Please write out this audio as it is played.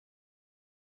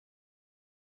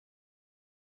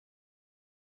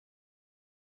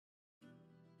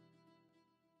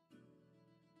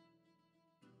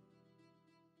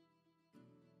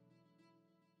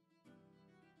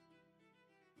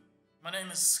My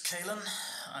name is Kaelan.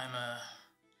 I'm a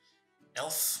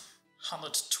elf,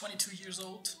 122 years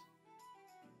old,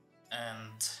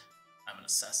 and I'm an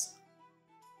assassin.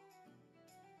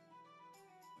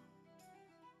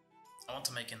 I want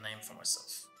to make a name for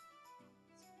myself.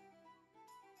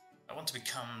 I want to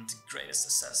become the greatest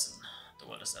assassin the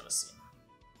world has ever seen.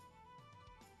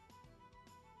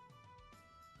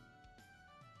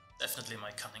 Definitely my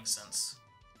cunning sense.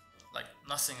 Like,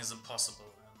 nothing is impossible,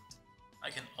 and I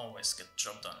can always get the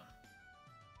job done.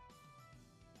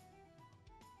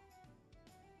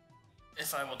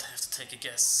 If I would have to take a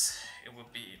guess, it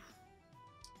would be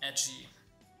edgy,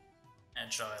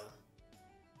 agile,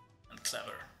 and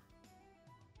clever.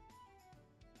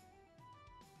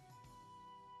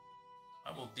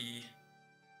 I will be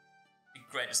the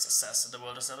greatest assassin the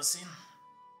world has ever seen.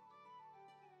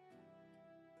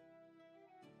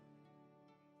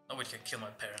 Nobody can kill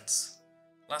my parents.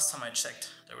 Last time I checked,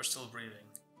 they were still breathing.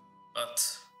 But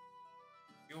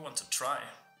if you want to try,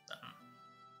 then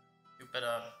you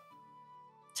better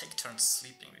take turns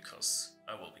sleeping, because